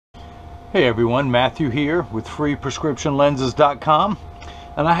Hey everyone, Matthew here with freeprescriptionlenses.com,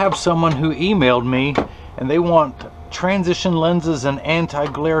 and I have someone who emailed me and they want transition lenses and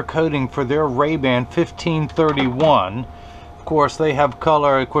anti-glare coating for their Ray-Ban 1531. Of course they have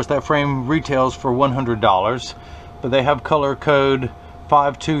color, of course that frame retails for $100, but they have color code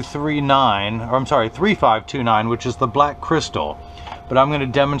 5239, or I'm sorry, 3529, which is the black crystal. But I'm going to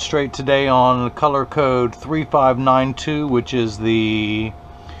demonstrate today on color code 3592, which is the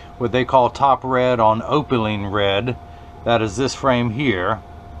what they call top red on opaline red. That is this frame here,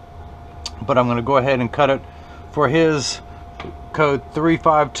 but I'm going to go ahead and cut it for his code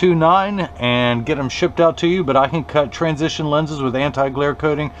 3529 and get them shipped out to you. But I can cut transition lenses with anti-glare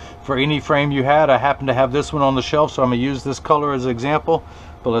coating for any frame you had. I happen to have this one on the shelf, so I'm going to use this color as an example.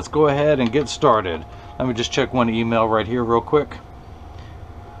 But let's go ahead and get started. Let me just check one email right here real quick.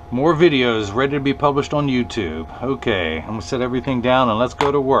 More videos ready to be published on YouTube. Okay, I'm gonna set everything down and let's go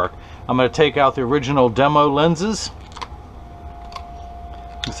to work. I'm gonna take out the original demo lenses,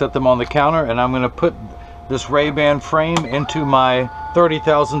 set them on the counter, and I'm gonna put this Ray-Ban frame into my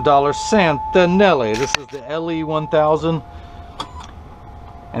 $30,000 Santanelli. This is the LE1000,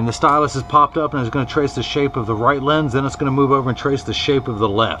 and the stylus has popped up and it's going to trace the shape of the right lens, then it's going to move over and trace the shape of the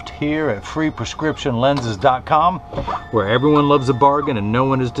left. Here at freeprescriptionlenses.com, where everyone loves a bargain and no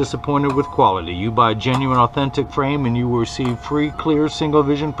one is disappointed with quality. You buy a genuine authentic frame and you will receive free clear single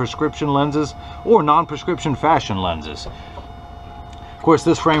vision prescription lenses or non-prescription fashion lenses. Of course,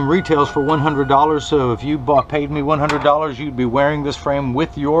 this frame retails for $100, so if you paid me $100, you'd be wearing this frame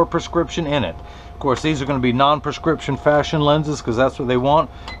with your prescription in it. Of course, these are going to be non-prescription fashion lenses because that's what they want,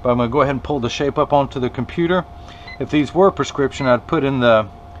 but I'm going to go ahead and pull the shape up onto the computer. If these were prescription, I'd put in the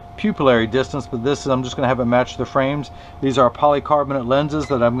pupillary distance, but this is, I'm just going to have it match the frames. These are polycarbonate lenses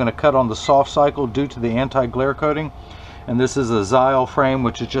that I'm going to cut on the soft cycle due to the anti-glare coating. And this is a Zyal frame,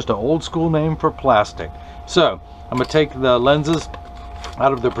 which is just an old school name for plastic. So, I'm going to take the lenses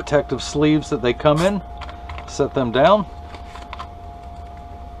out of the protective sleeves that they come in, set them down,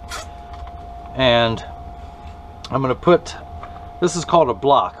 and I'm going to put, this is called a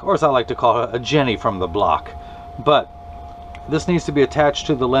block, or as I like to call it, a Jenny from the block, but this needs to be attached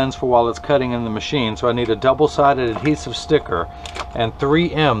to the lens for while it's cutting in the machine, so I need a double-sided adhesive sticker, and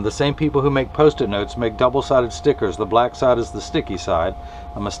 3M, the same people who make post-it notes, make double-sided stickers. The black side is the sticky side.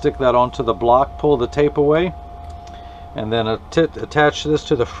 I'm going to stick that onto the block, pull the tape away, and then attach this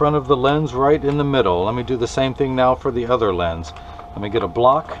to the front of the lens right in the middle. Let me do the same thing now for the other lens. Let me get a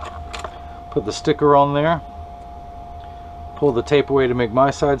block, put the sticker on there, pull the tape away to make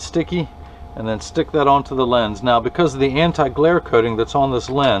my side sticky, and then stick that onto the lens. Now, because of the anti-glare coating that's on this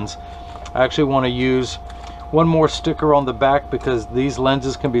lens, I actually want to use one more sticker on the back because these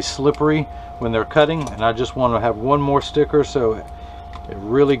lenses can be slippery when they're cutting, and I just want to have one more sticker so it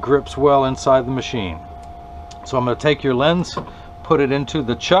really grips well inside the machine. So I'm going to take your lens, put it into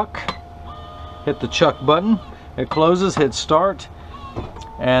the chuck, hit the chuck button, it closes, hit start,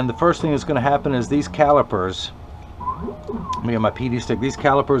 and the first thing that's going to happen is these calipers, let me get my PD stick, these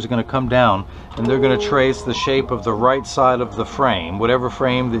calipers are going to come down and they're going to trace the shape of the right side of the frame, whatever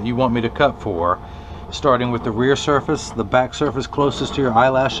frame that you want me to cut for, starting with the rear surface, the back surface closest to your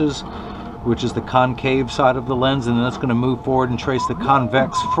eyelashes, which is the concave side of the lens, and then it's going to move forward and trace the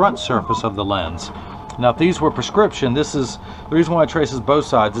convex front surface of the lens. Now, if these were prescription, this is the reason why it traces both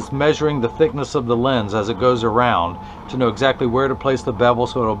sides. It's measuring the thickness of the lens as it goes around to know exactly where to place the bevel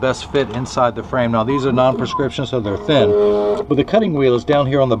so it'll best fit inside the frame. Now, these are non-prescription, so they're thin, but the cutting wheel is down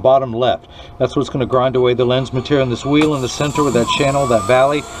here on the bottom left. That's what's going to grind away the lens material. And this wheel in the center with that channel, that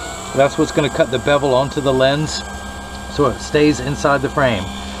valley, that's what's going to cut the bevel onto the lens so it stays inside the frame.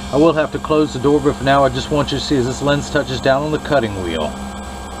 I will have to close the door, but for now I just want you to see as this lens touches down on the cutting wheel.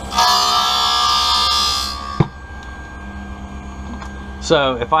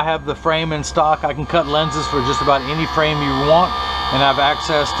 So if I have the frame in stock, I can cut lenses for just about any frame you want, and I have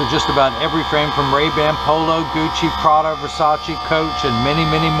access to just about every frame from Ray-Ban, Polo, Gucci, Prada, Versace, Coach, and many,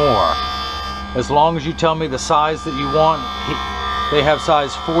 many more. As long as you tell me the size that you want. They have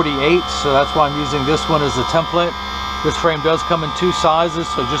size 48, so that's why I'm using this one as a template. This frame does come in 2 sizes,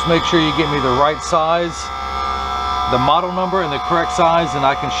 so just make sure you get me the right size, the model number, and the correct size, and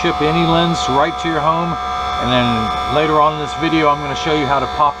I can ship any lens right to your home. And then later on in this video, I'm going to show you how to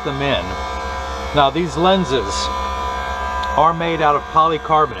pop them in. Now, these lenses are made out of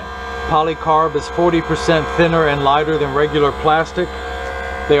polycarbonate. Polycarb is 40% thinner and lighter than regular plastic.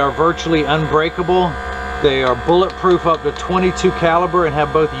 They are virtually unbreakable. They are bulletproof up to 22 caliber and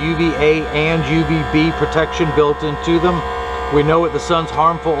have both UVA and UVB protection built into them. We know what the sun's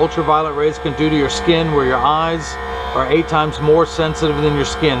harmful ultraviolet rays can do to your skin, where your eyes, are 8 times more sensitive than your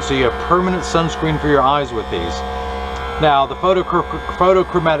skin, so you have permanent sunscreen for your eyes with these. Now, the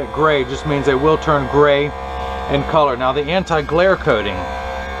photochromatic gray just means they will turn gray in color. Now, the anti-glare coating,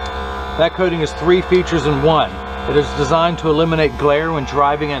 that coating is 3 features in one. It is designed to eliminate glare when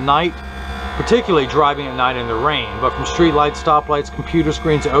driving at night, particularly driving at night in the rain, but from street lights, stoplights, computer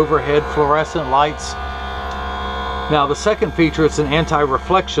screens, overhead, fluorescent lights. Now, the second feature, it's an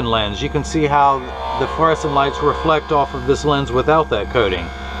anti-reflection lens. You can see how the fluorescent lights reflect off of this lens without that coating.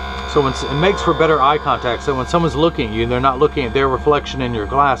 So it makes for better eye contact, so when someone's looking at you, they're not looking at their reflection in your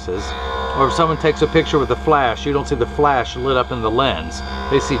glasses. Or if someone takes a picture with a flash, you don't see the flash lit up in the lens.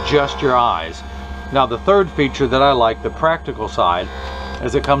 They see just your eyes. Now, the third feature that I like, the practical side,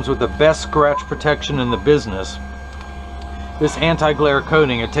 is it comes with the best scratch protection in the business. This anti-glare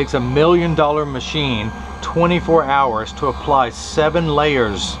coating, it takes $1 million machine 24 hours to apply 7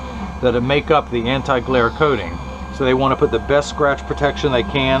 layers that make up the anti-glare coating. So they want to put the best scratch protection they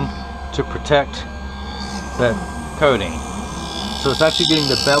can to protect that coating. So it's actually getting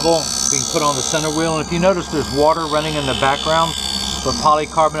the bevel being put on the center wheel, and if you notice there's water running in the background, but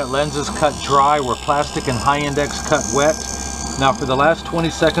polycarbonate lenses cut dry where plastic and high index cut wet. Now, for the last 20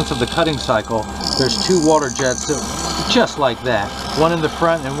 seconds of the cutting cycle, there's 2 water jets just like that, one in the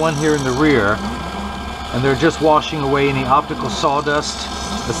front and one here in the rear, and they're just washing away any optical sawdust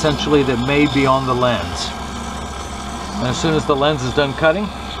essentially that may be on the lens. And as soon as the lens is done cutting,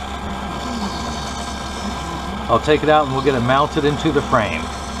 I'll take it out and we'll get it mounted into the frame.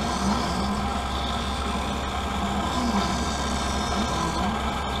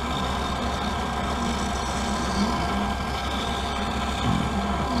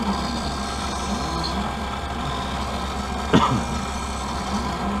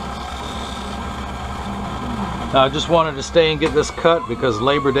 Now, I just wanted to stay and get this cut because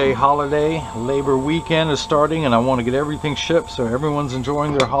Labor Day holiday, Labor weekend is starting, and I want to get everything shipped so everyone's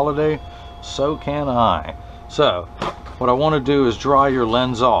enjoying their holiday. So can I. So, what I want to do is dry your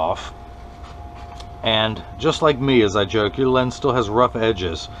lens off. And just like me, as I joke, your lens still has rough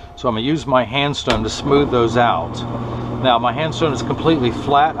edges. So I'm going to use my handstone to smooth those out. Now, my handstone is completely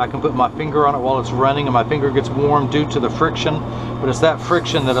flat. I can put my finger on it while it's running, and my finger gets warm due to the friction. But it's that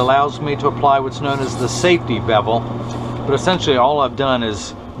friction that allows me to apply what's known as the safety bevel. But essentially, all I've done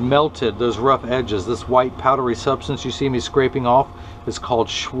is melted those rough edges. This white powdery substance you see me scraping off is called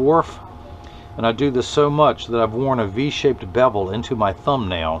Schwarf. And I do this so much that I've worn a V-shaped bevel into my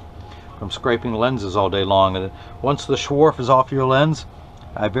thumbnail from scraping lenses all day long. And once the Schwarf is off your lens,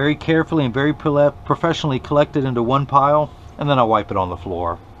 I very carefully and very professionally collect it into one pile, and then I wipe it on the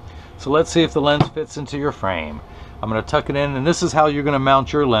floor. So let's see if the lens fits into your frame. I'm going to tuck it in, and this is how you're going to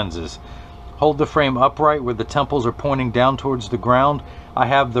mount your lenses. Hold the frame upright where the temples are pointing down towards the ground. I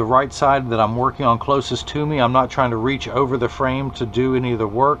have the right side that I'm working on closest to me. I'm not trying to reach over the frame to do any of the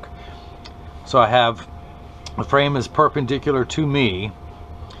work. So I have the frame is perpendicular to me.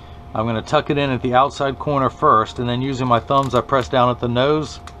 I'm going to tuck it in at the outside corner first, and then using my thumbs I press down at the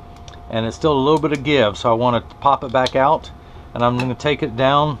nose, and it's still a little bit of give, so I want to pop it back out, and I'm going to take it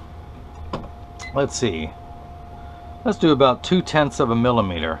down. Let's see, let's do about 2/10 of a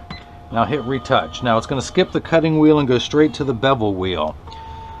millimeter. Now hit retouch. Now it's going to skip the cutting wheel and go straight to the bevel wheel.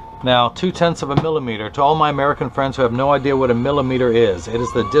 Now 2/10 of a millimeter, to all my American friends who have no idea what a millimeter is, it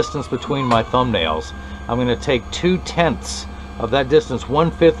is the distance between my thumbnails. I'm going to take 2/10 of that distance,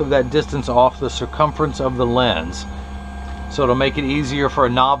 1/5 of that distance off the circumference of the lens. So it'll make it easier for a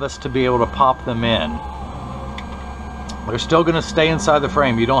novice to be able to pop them in. They're still going to stay inside the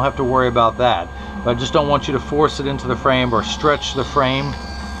frame, you don't have to worry about that. But I just don't want you to force it into the frame or stretch the frame.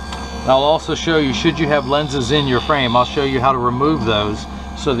 I'll also show you, should you have lenses in your frame, I'll show you how to remove those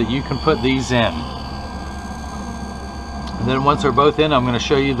so that you can put these in. And then once they're both in, I'm going to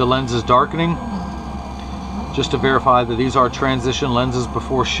show you the lenses darkening, just to verify that these are transition lenses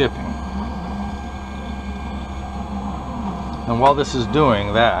before shipping. And while this is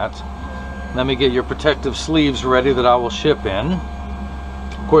doing that, let me get your protective sleeves ready that I will ship in.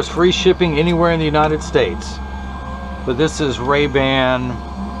 Of course, free shipping anywhere in the United States. But this is Ray-Ban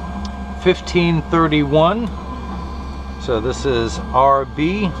 1531. So this is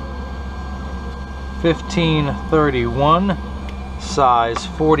RB 1531, size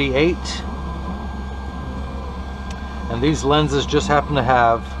 48. And these lenses just happen to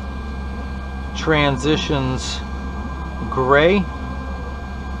have transitions gray.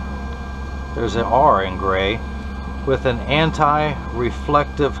 There's an R in gray with an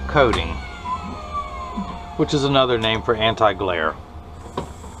anti-reflective coating, which is another name for anti-glare.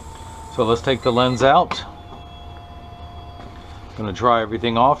 So let's take the lens out. I'm going to dry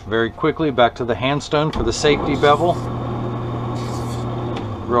everything off very quickly. Back to the handstone for the safety bevel.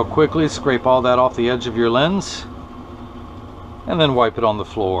 Real quickly, scrape all that off the edge of your lens. And then wipe it on the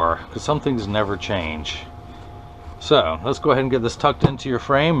floor, because some things never change. So, let's go ahead and get this tucked into your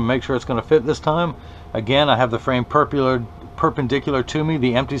frame and make sure it's going to fit this time. Again, I have the frame perpendicular to me,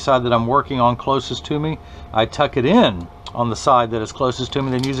 the empty side that I'm working on closest to me. I tuck it in on the side that is closest to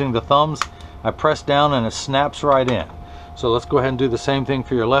me, then using the thumbs, I press down and it snaps right in. So let's go ahead and do the same thing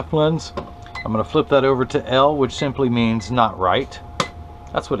for your left lens. I'm going to flip that over to L, which simply means not right.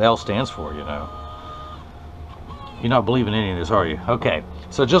 That's what L stands for, you know. You're not believing any of this, are you? Okay,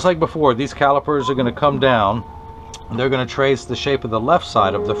 so just like before, these calipers are going to come down. They're going to trace the shape of the left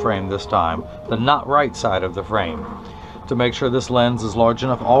side of the frame this time, the not right side of the frame, to make sure this lens is large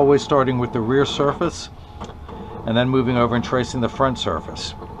enough, always starting with the rear surface and then moving over and tracing the front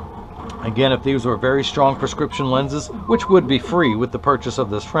surface. Again, if these were very strong prescription lenses, which would be free with the purchase of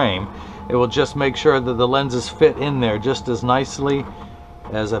this frame, it will just make sure that the lenses fit in there just as nicely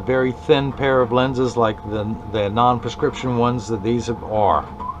as a very thin pair of lenses like the non-prescription ones that these are.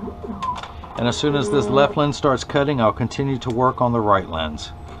 And as soon as this left lens starts cutting, I'll continue to work on the right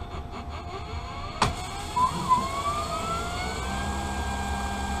lens.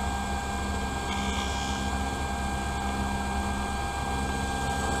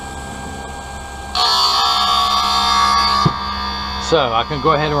 So I can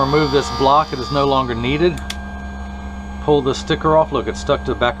go ahead and remove this block. It is no longer needed. Pull the sticker off. Look, it's stuck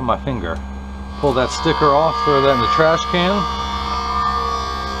to the back of my finger. Pull that sticker off, throw that in the trash can.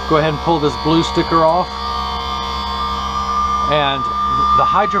 Go ahead and pull this blue sticker off. And the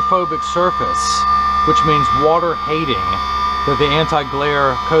hydrophobic surface, which means water hating, that the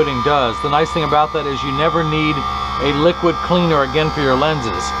anti-glare coating does. The nice thing about that is you never need a liquid cleaner again for your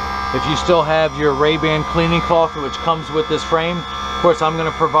lenses. If you still have your Ray-Ban cleaning cloth, which comes with this frame, of course I'm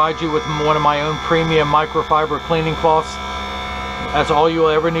going to provide you with one of my own premium microfiber cleaning cloths. That's all you'll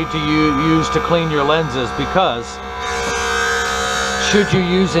ever need to use to clean your lenses, because should you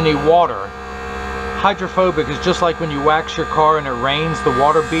use any water, hydrophobic is just like when you wax your car and it rains, the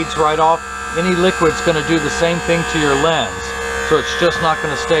water beads right off. Any liquid's going to do the same thing to your lens, so it's just not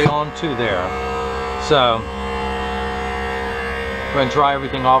going to stay on to there. So go ahead and dry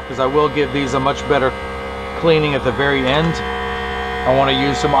everything off, because I will give these a much better cleaning at the very end. I want to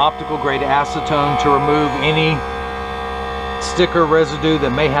use some optical grade acetone to remove any sticker residue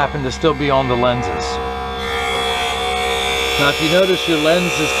that may happen to still be on the lenses. Now if you notice, your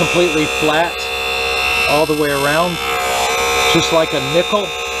lens is completely flat all the way around, just like a nickel.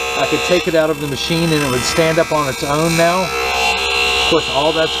 I could take it out of the machine and it would stand up on its own now. Of course,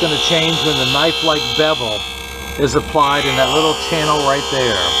 all that's going to change when the knife-like bevel is applied in that little channel right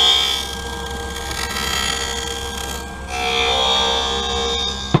there.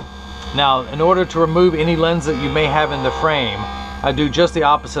 Now, in order to remove any lens that you may have in the frame, I do just the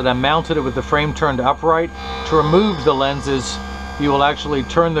opposite. I mounted it with the frame turned upright. To remove the lenses, you will actually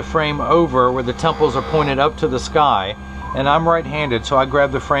turn the frame over where the temples are pointed up to the sky. And I'm right-handed, so I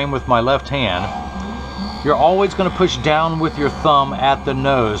grab the frame with my left hand. You're always going to push down with your thumb at the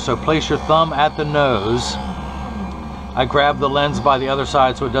nose. So place your thumb at the nose. I grab the lens by the other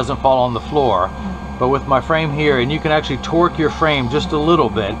side so it doesn't fall on the floor. But with my frame here, and you can actually torque your frame just a little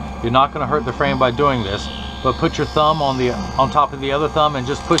bit. You're not going to hurt the frame by doing this. But put your thumb on top of the other thumb and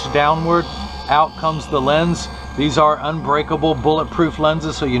just push downward. Out comes the lens. These are unbreakable, bulletproof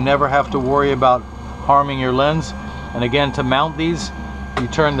lenses, so you never have to worry about harming your lens. And again, to mount these, you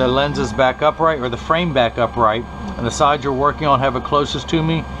turn the lenses back upright, or the frame back upright, and the side you're working on have it closest to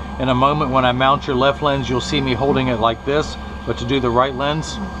me. In a moment when I mount your left lens, you'll see me holding it like this, but to do the right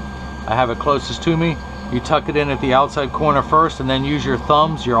lens, I have it closest to me. You tuck it in at the outside corner first and then use your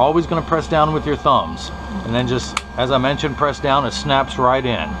thumbs. You're always going to press down with your thumbs. And then just, as I mentioned, press down, it snaps right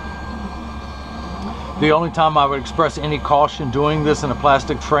in. The only time I would express any caution doing this in a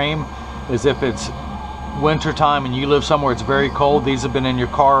plastic frame is if it's winter time and you live somewhere it's very cold. These have been in your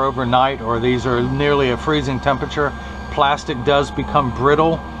car overnight, or these are nearly at freezing temperature. Plastic does become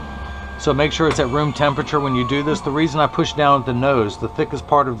brittle. So make sure it's at room temperature when you do this. The reason I push down at the nose, the thickest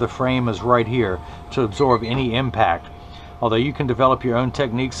part of the frame is right here to absorb any impact. Although you can develop your own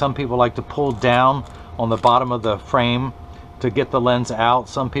technique. Some people like to pull down on the bottom of the frame to get the lens out.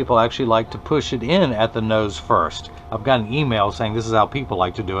 Some people actually like to push it in at the nose first. I've got an email saying this is how people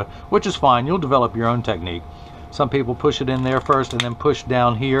like to do it, which is fine. You'll develop your own technique. Some people push it in there first and then push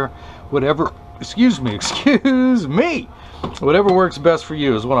down here. Whatever, excuse me. Whatever works best for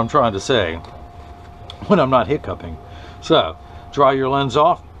you is what I'm trying to say when I'm not hiccuping. So, dry your lens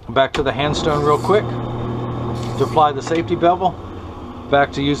off. Back to the handstone real quick to apply the safety bevel.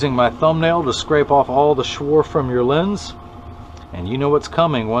 Back to using my thumbnail to scrape off all the swarf from your lens. And you know what's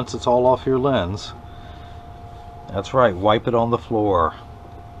coming once it's all off your lens. That's right, wipe it on the floor.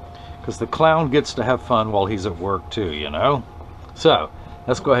 Because the clown gets to have fun while he's at work too, you know? So,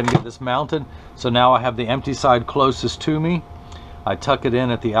 let's go ahead and get this mounted. So now I have the empty side closest to me. I tuck it in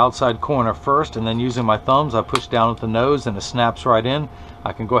at the outside corner first, and then using my thumbs I push down at the nose and it snaps right in.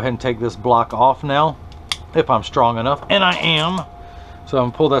 I can go ahead and take this block off now, if I'm strong enough, and I am. So I'm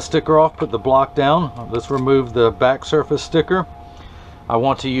going to pull that sticker off, put the block down. Let's remove the back surface sticker. I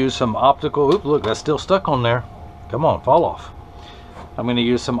want to use some optical, oops, look, that's still stuck on there. Come on, fall off. I'm going to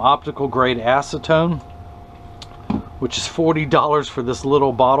use some optical grade acetone, which is $40 for this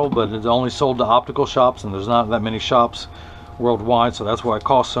little bottle, but it's only sold to optical shops, and there's not that many shops worldwide, so that's why it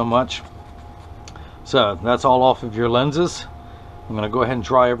costs so much. So that's all off of your lenses. I'm going to go ahead and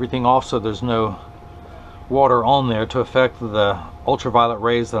dry everything off so there's no water on there to affect the ultraviolet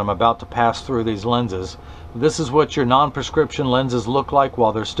rays that I'm about to pass through these lenses. This is what your non-prescription lenses look like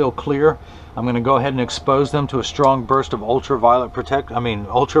while they're still clear. I'm going to go ahead and expose them to a strong burst of ultraviolet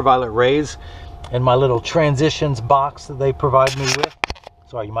rays in my little transitions box that they provide me with.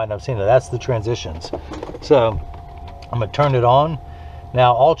 Sorry, you might not have seen it. That's the transitions. So I'm going to turn it on.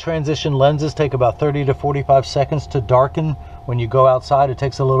 Now, all transition lenses take about 30 to 45 seconds to darken when you go outside. It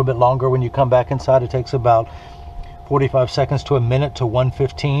takes a little bit longer when you come back inside. It takes about 45 seconds to a minute to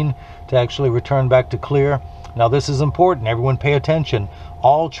 1:15 to actually return back to clear. Now, this is important. Everyone pay attention.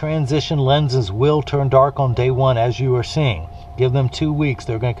 All transition lenses will turn dark on day one, as you are seeing. Give them 2 weeks.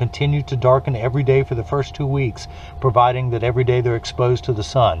 They're going to continue to darken every day for the first 2 weeks, providing that every day they're exposed to the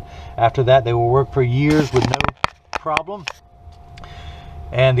sun. After that, they will work for years with no problem.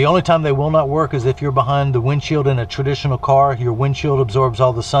 And the only time they will not work is if you're behind the windshield in a traditional car. Your windshield absorbs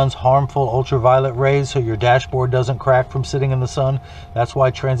all the sun's harmful ultraviolet rays, so your dashboard doesn't crack from sitting in the sun. That's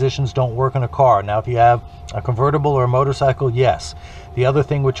why transitions don't work in a car. Now, if you have a convertible or a motorcycle, yes. The other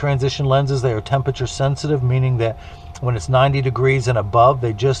thing with transition lenses, they are temperature sensitive, meaning that when it's 90 degrees and above,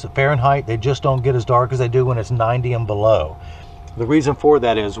 Fahrenheit, they just don't get as dark as they do when it's 90 and below. The reason for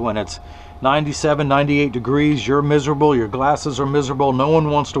that is when it's 97, 98 degrees, you're miserable, your glasses are miserable. No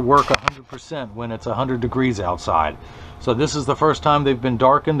one wants to work 100% when it's 100 degrees outside. So this is the first time they've been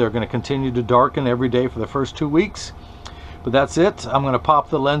darkened. They're going to continue to darken every day for the first 2 weeks. But that's it. I'm going to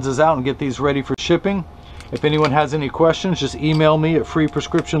pop the lenses out and get these ready for shipping. If anyone has any questions, just email me at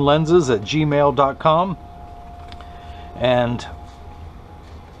freeprescriptionlenses@gmail.com. And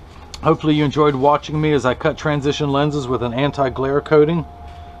hopefully you enjoyed watching me as I cut transition lenses with an anti-glare coating.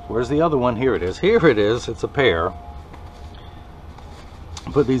 Where's the other one? Here it is. Here it is. It's a pair.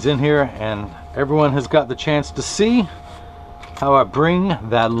 Put these in here, and everyone has got the chance to see how I bring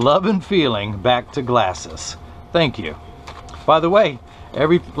that love and feeling back to glasses. Thank you. By the way,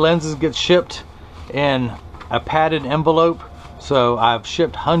 every lenses gets shipped in a padded envelope. So I've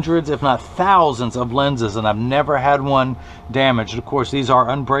shipped hundreds, if not thousands, of lenses, and I've never had one damaged. Of course, these are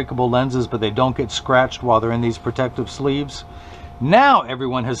unbreakable lenses, but they don't get scratched while they're in these protective sleeves. Now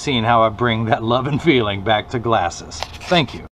everyone has seen how I bring that love and feeling back to glasses. Thank you.